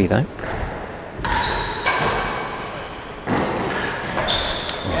 2-3 though.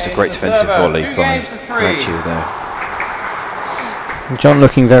 Oh, it's a great defensive volley by Matthieu there. John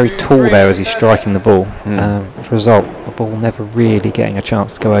looking very tall there as he's striking the ball. As a result, the ball never really getting a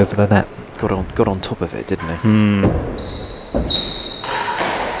chance to go over the net. Got on top of it, didn't he?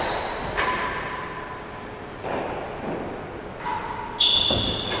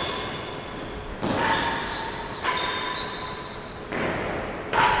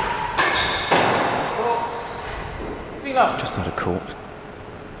 Just out of court.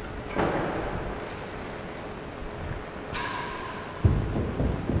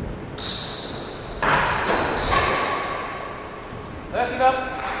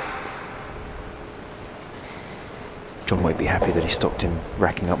 John won't be happy that he stopped him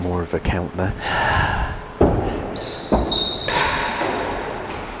racking up more of a count there.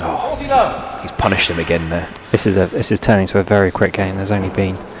 Oh, he's punished him again there. This is turning to a very quick game. There's only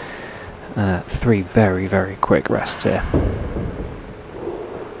been 3 very, very quick rests here.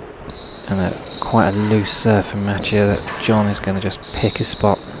 And quite a loose serve from Matthieu that John is going to just pick his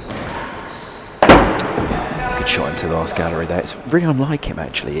spot. Good shot into the last gallery there. It's really unlike him,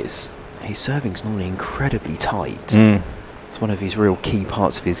 actually. His serving's normally incredibly tight. It's one of his real key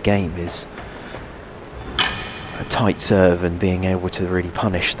parts of his game is a tight serve and being able to really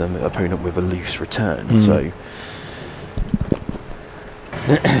punish the opponent with a loose return. So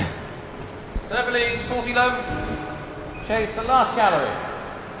server leads 40-love. Chase the last gallery.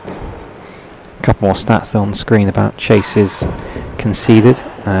 A couple more stats on the screen about chases conceded.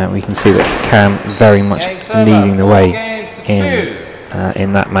 We can see that Cam very much leading the way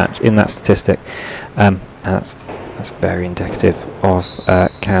in that match, in that statistic, and that's very indicative of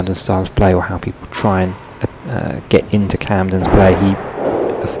Camden's style of play, or how people try and get into Camden's play.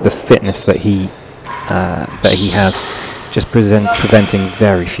 The fitness that he has, just preventing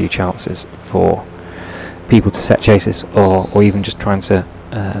very few chances for people to set chases, or even just trying to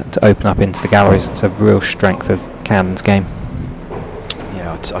open up into the galleries. It's a real strength of Camden's game.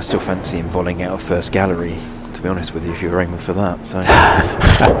 Yeah, I still fancy him volleying out of first gallery, to be honest with you, if you were aiming for that. So.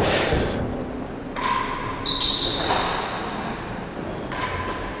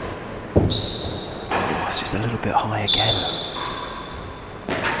 It's just a little bit high again.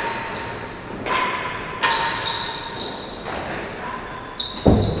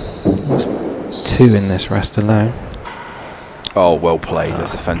 That's 2 in this rest alone. Oh, well played.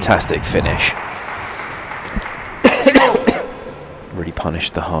 That's a fantastic finish. Really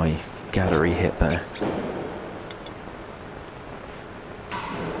punished the high gallery hit there.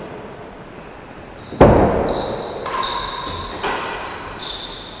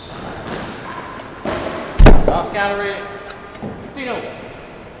 Last gallery, 15-0.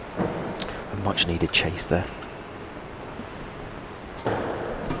 A much needed chase there.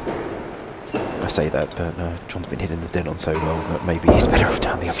 I say that, but John's been hitting the dead on so well that maybe he's better off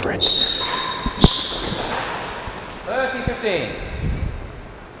down the other end. 30-15.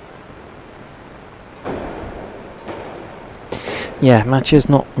 Yeah, Matthieu's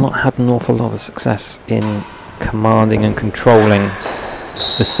not had an awful lot of success in commanding and controlling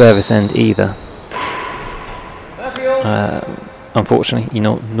the service end either. Unfortunately,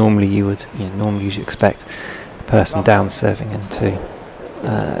 normally you'd expect the person down the serving end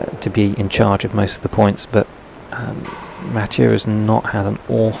to be in charge of most of the points, but Matthieu has not had an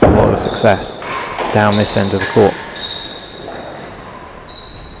awful lot of success down this end of the court.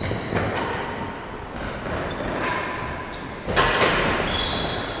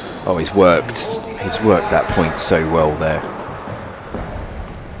 Oh, he's worked that point so well there.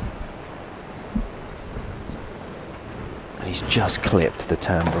 And he's just clipped the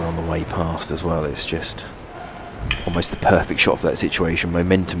timbre on the way past as well. It's just almost the perfect shot for that situation.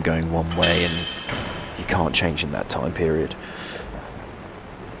 Momentum going one way, and you can't change in that time period.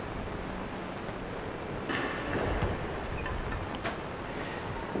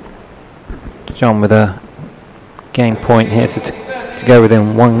 John with a game point here to go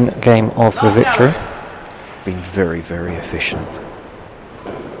within 1 game of the victory. Been very, very efficient.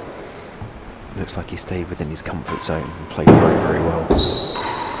 Looks like he stayed within his comfort zone and played very, very well.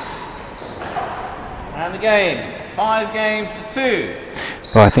 And the game, 5 games to 2.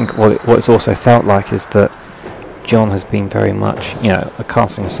 But I think what it's also felt like is that John has been very much,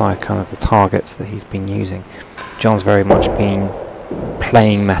 casting aside kind of the targets that he's been using, John's very much been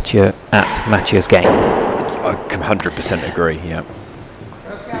playing Matthieu at Matthieu's game. I 100% agree, yeah.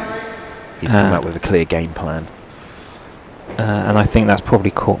 He's come out with a clear game plan. And I think that's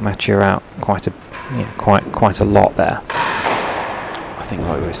probably caught Matthieu out quite a lot there. I think,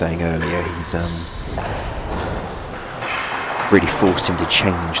 like we were saying earlier, he's really forced him to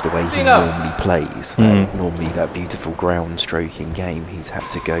change the way he normally plays. Normally, that beautiful ground stroking game, he's had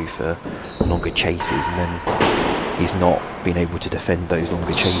to go for longer chases, and then he's not been able to defend those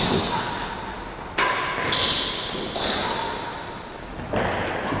longer chases.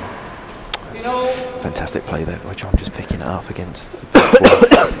 Fantastic play there by John, just picking it up against the ball.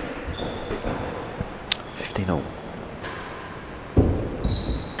 15-0.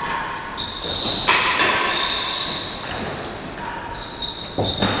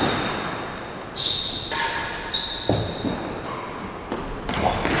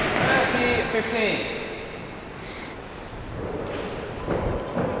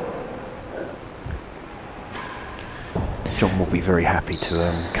 John will be very happy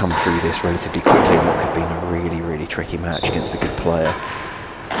to come through this relatively quickly in what could have been a really, really tricky match against a good player.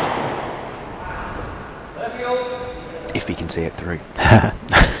 If he can see it through.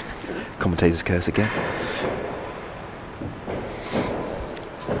 Commentator's curse again.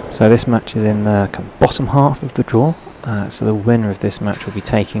 So this match is in the bottom half of the draw. So the winner of this match will be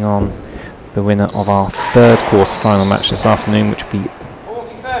taking on the winner of our 3rd quarter-final match this afternoon, which will be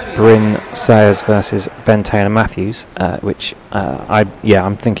Bryn Sayers versus Ben Taylor Matthews, which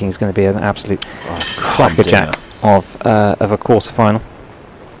I'm thinking is going to be an absolute crackerjack of a quarter-final.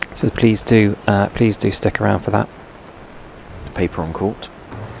 So please do stick around for that. Paper on court.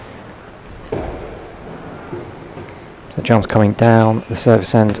 So John's coming down the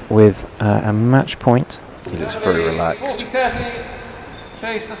service end with a match point. He looks very relaxed.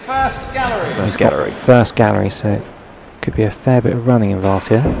 Chase the first gallery. First gallery, so could be a fair bit of running involved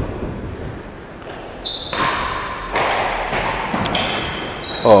here.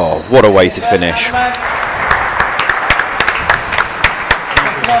 Oh, what a way to finish.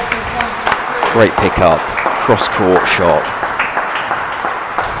 Great pick up, cross court shot,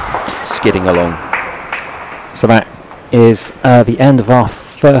 skidding along. So that is the end of our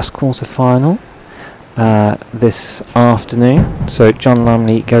first quarter final this afternoon. So John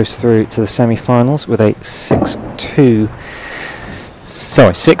Lumley goes through to the semi-finals with a 6-2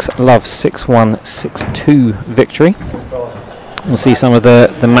 6-love 6-1 6-2 victory. We'll see some of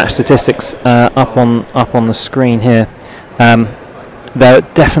the match statistics up on the screen here. There are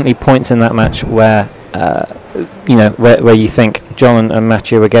definitely points in that match where where you think John and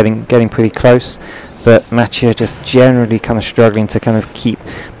Matthieu were getting pretty close, but Matthieu just generally kind of struggling to kind of keep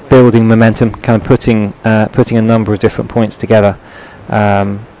building momentum, kind of putting a number of different points together,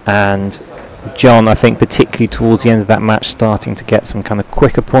 and John, I think, particularly towards the end of that match, starting to get some kind of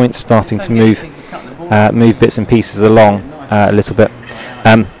quicker points, starting to move bits and pieces along a little bit.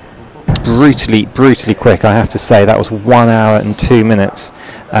 Brutally quick, I have to say. That was 1 hour and 2 minutes,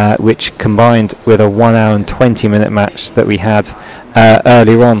 which combined with a 1 hour and 20-minute match that we had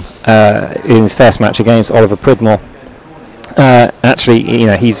earlier on in his first match against Oliver Pridmore. Actually,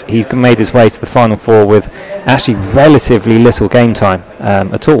 he's made his way to the final four with actually relatively little game time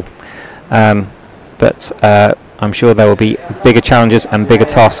at all. But I'm sure there will be bigger challenges and bigger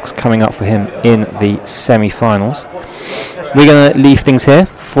tasks coming up for him in the semi-finals. We're going to leave things here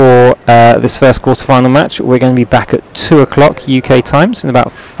for this first quarter-final match. We're going to be back at 2 o'clock UK time, so in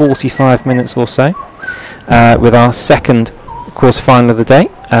about 45 minutes or so, with our second quarter-final of the day,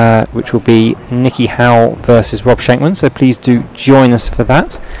 which will be Nicky Howell versus Rob Schenkman. So please do join us for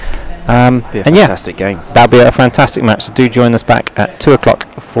that. Be a fantastic game. That'll be a fantastic match. So do join us back at 2 o'clock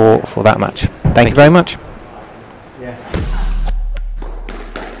for that match. Thank you very much.